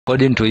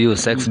According to you,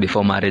 sex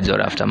before marriage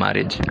or after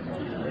marriage?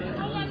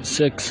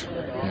 Sex.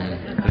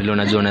 Vile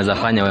unajua unaweza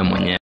fanya wewe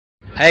mwenyewe.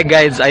 Hey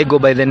guys, I go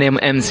by the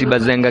name MC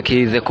Bazenga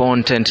K, the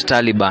content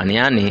Taliban.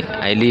 Yani,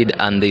 I lead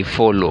and they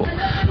follow.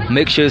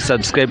 Make sure you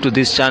subscribe to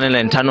this channel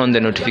and turn on the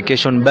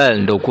notification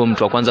bell ndio kuwa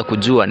mtu wa kwanza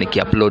kujua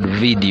nikiupload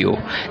video.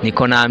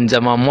 Niko na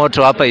mjama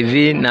moto hapa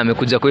hivi na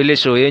amekuja kwa ile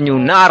show yenyu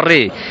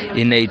nare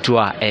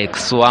inaitwa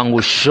Ex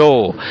Wangu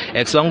Show.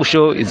 Ex Wangu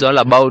Show is all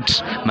about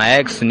my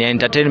ex, ni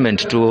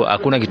entertainment tu,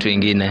 hakuna kitu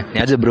kingine.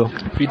 Ni aje bro?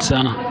 Fit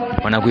sana.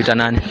 Wanakuita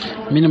nani?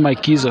 Mimi ni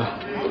Mike Kizo.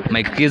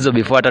 Mike Kizo,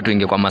 before hata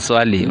tuingie kwa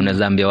maswali,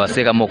 unaweza ambia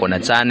wasee kama uko na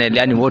channel,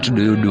 yani what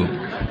do you do?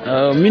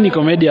 Mimi ni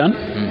comedian.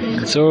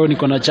 So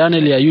niko na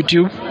channel ya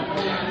YouTube.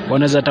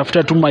 Wanaweza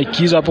tafuta tu Mike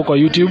Kizo hapo kwa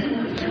YouTube.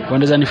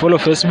 Wanaweza ni follow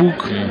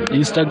Facebook,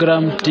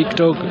 Instagram,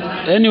 TikTok,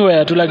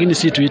 anywhere tu, lakini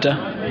si Twitter.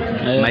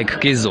 Mike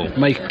Kizo.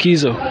 Mike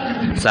Kizo.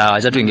 Sawa,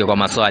 acha tuingie kwa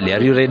maswali.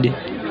 Are you ready?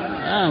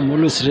 I'm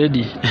always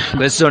ready.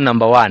 Question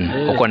number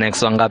 1. Uko na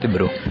ex wangapi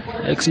bro?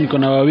 Ex niko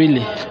na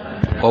wawili.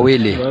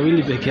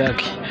 Wawili peke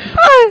yake.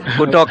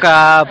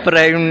 Kutoka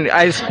prime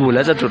high school,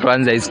 acha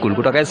tuanze high school.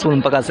 Kutoka high school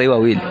mpaka sasa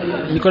wawili.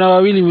 Niko na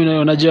wawili,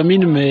 unajua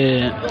mimi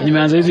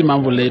nimeanza hizi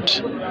mambo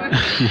late.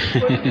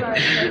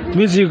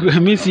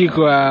 Mimi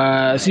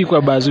si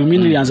kwa bazu, mimi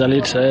nilianza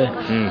late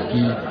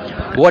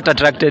What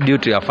attracted you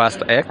to your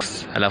first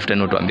ex? Alafu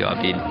tena tuambie wa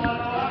pili.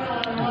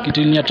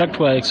 Kitu ni attract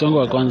kwa ex wangu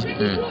wa kwanza.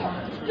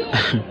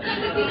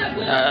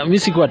 Mimi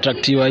sikuwa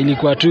attractiwa,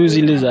 ilikuwa tu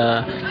zile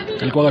za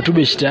alikuwa tu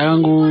best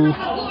yangu.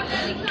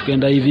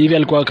 Tukaenda hivi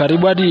alikuwa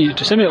karibu hadi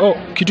tuseme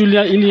kitu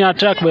ili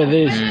attract by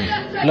this.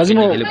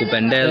 Lazima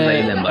ilikupendeza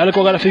ile mbaya.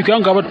 Alikuwa rafiki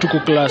yangu hapa, tuko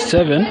class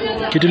 7.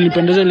 Kitu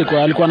nilipendeza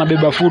alikuwa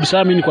anabeba food.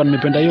 Sasa mimi nilikuwa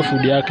nimependa hiyo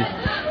food yake.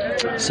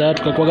 Sasa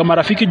tukakuwa kama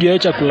rafiki juu ya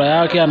chakula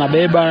yake,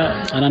 anabeba,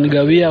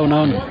 ananigawia,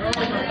 unaona.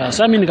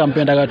 Sasa mimi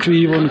nikampenda tu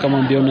hivyo,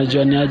 nikamwambia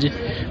unajua ni aje,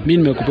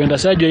 mimi nimekupenda.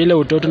 Sasa juu ile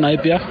utoto na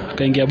pia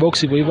kaingia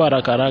box hivyo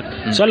haraka haraka.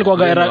 So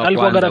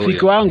alikuwa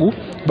rafiki wangu,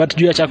 but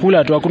juu ya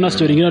chakula tu, hakuna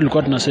story nyingine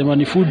tulikuwa tunasema,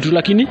 ni food tu.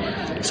 Lakini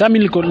sasa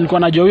mimi nilikuwa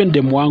najua huyo ni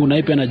demu wangu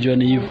na pia najua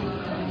ni hivyo.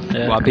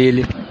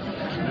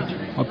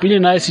 Wa pili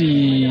naye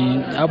si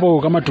hapo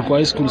kama tuko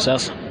high school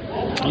sasa.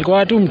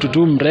 Alikuwa tu mtu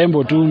tu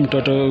mrembo tu,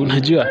 mtoto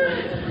unajua.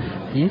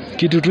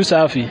 Kitu tu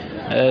safi.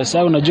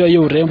 Sasa unajua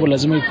hiyo urembo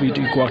lazima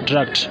iku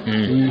attract.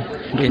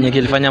 Kenye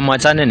kilifanya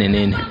mwachane ni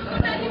nini?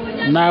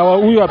 Na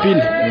huyu wa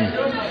pili.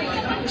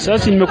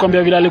 Sasa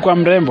nimekwambia vile alikuwa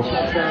mrembo.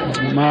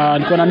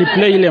 Alikuwa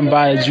ananiplay ile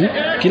mbaya juu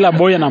kila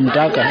boy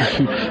anamtaka.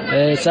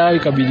 Sasa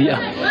ikabidi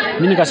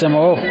mimi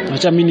nikasema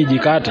acha mimi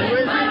nijikate.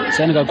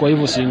 Sasa nikakuwa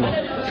hivyo single.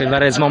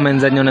 Favorite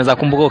moments zenye unaweza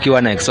kumbuka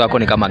ukiwa na ex wako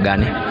ni kama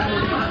gani?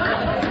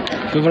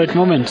 Favorite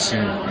moments?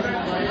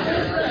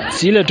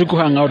 Si ile tu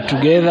hang out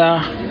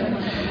together.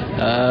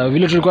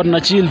 Vile tulikuwa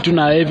tuna chill tu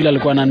na yeye, vile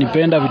alikuwa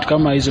ananipenda, vitu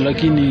kama hizo.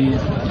 Lakini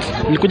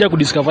nilikuja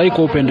kudiscover hii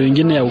kwa upendo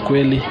mwingine ya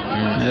ukweli.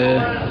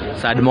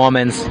 Sad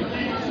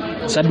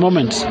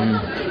moments.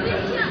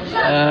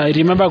 I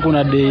remember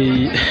kuna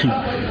day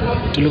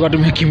tulikuwa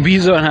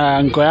tumekimbizwa na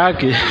anko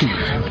yake.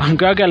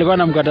 Anko yake alikuwa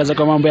anamkataza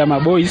kwa mambo ya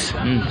maboys.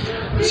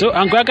 So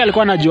anko yake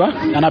alikuwa anajua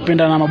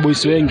anapenda na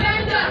maboys wengi.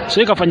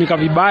 So ikafanyika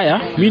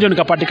vibaya, mimi ndio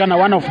nikapatikana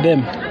one of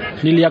them.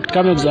 Niliact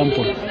kama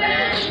example.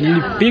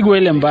 Nilipigwa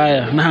ile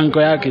mbaya na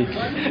anko yake.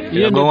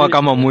 Hiyo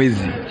kama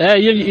mwizi.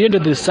 Hiyo ndio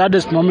the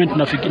saddest moment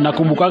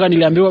nakumbukaga.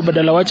 Niliambiwa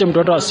badala waache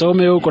mtoto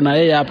asome huko na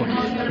yeye hapa.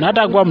 Na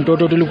hata kwa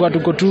mtoto tulikuwa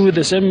tuko tu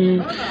the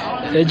same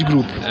age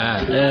group.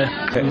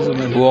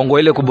 Uongo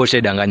ile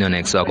kubosha danganya na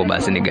ex wako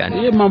basi ni gani?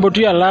 Hiyo mambo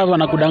tu ya love,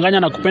 anakudanganya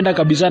na kupenda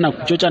kabisa na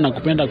kuchocha na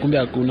kupenda, kumbe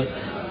hakuna.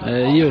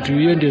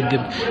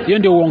 Hiyo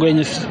ndio uongo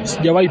yenye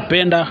sijawahi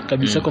penda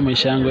kabisa kwa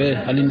maisha yangu.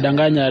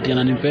 Alinidanganya ati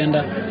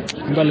ananipenda,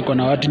 kumbe alikuwa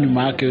na watu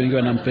nyuma yake wengi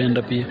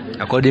wanampenda pia.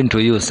 According to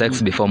you,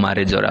 sex before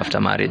marriage or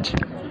after marriage?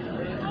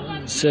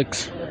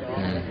 Sex.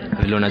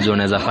 Vile unajua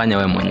unaweza fanya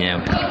wewe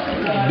mwenyewe.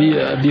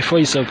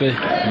 Before is okay.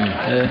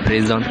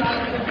 Reason?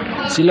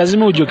 Si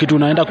lazima ujue kitu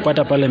unaenda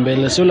kupata pale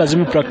mbele. So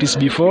lazima practice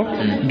before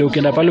ndio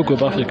ukienda pale uko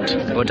perfect.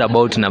 What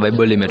about na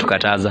Bible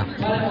imetukataza?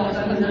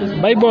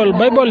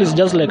 Bible is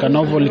just like a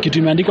novel. Kitu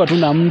imeandikwa tu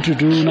na mtu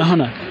tu,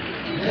 unaona.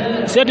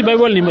 Si ati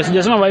Bible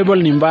sijasema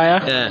Bible ni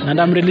mbaya, and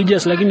I'm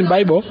religious, lakini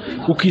Bible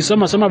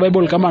ukisoma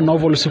Bible kama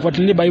novel,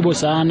 usifuatilie Bible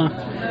sana.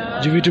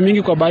 Juu vitu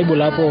mingi kwa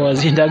Bible hapo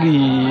waziendagi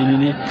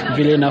nini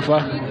vile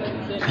inafaa.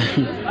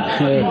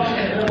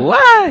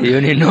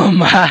 Hiyo ni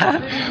noma.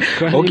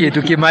 Okay,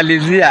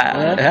 tukimalizia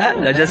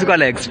najua sikuwa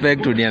na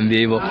expect uniambie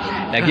hivyo,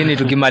 lakini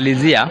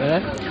tukimalizia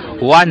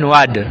one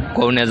word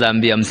kwa unaweza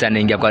ambia msanii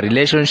anaingia kwa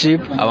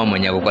relationship ama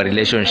mwenye ako kwa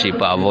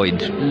relationship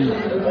avoid.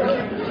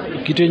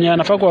 Kitu yenye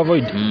anafaa ku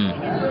avoid.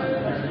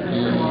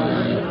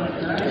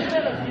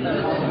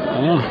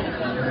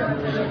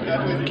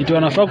 Kitu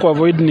anafaa ku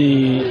avoid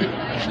ni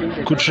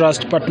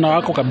kutrust partner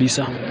wako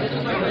kabisa.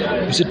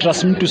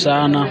 Usitrust mtu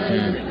sana.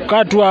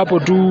 Kaa tu hapo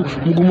tu,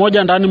 mguu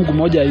mmoja ndani mguu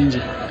mmoja nje.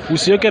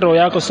 Usiweke roho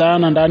yako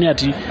sana ndani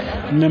ati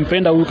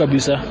nimempenda huyu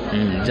kabisa.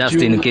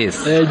 Just in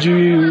case.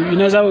 Juu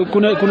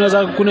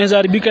kunaweza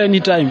haribika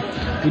anytime.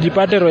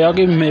 Ujipate roho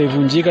yako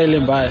imevunjika ile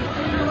mbaya.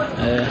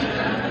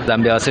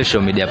 Zambia wa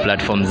social media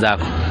platforms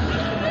zako.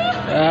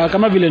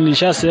 Kama vile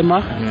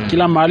nilishasema,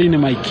 kila mahali ni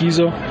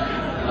maikizo.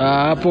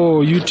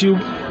 Hapo YouTube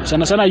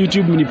sana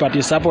YouTube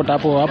mnipatie support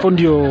hapo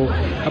ndio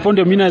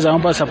mimi naweza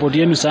omba support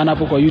yenu sana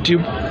hapo kwa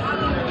YouTube.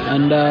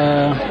 And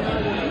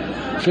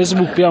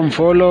Facebook pia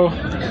mfollow,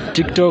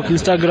 TikTok,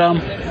 Instagram.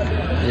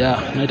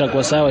 Na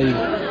itakuwa sawa hivi.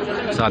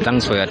 So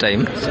thanks for your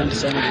time. Asante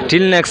sana.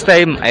 Till next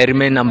time, I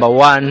remain number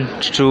 1,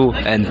 2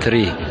 and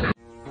 3.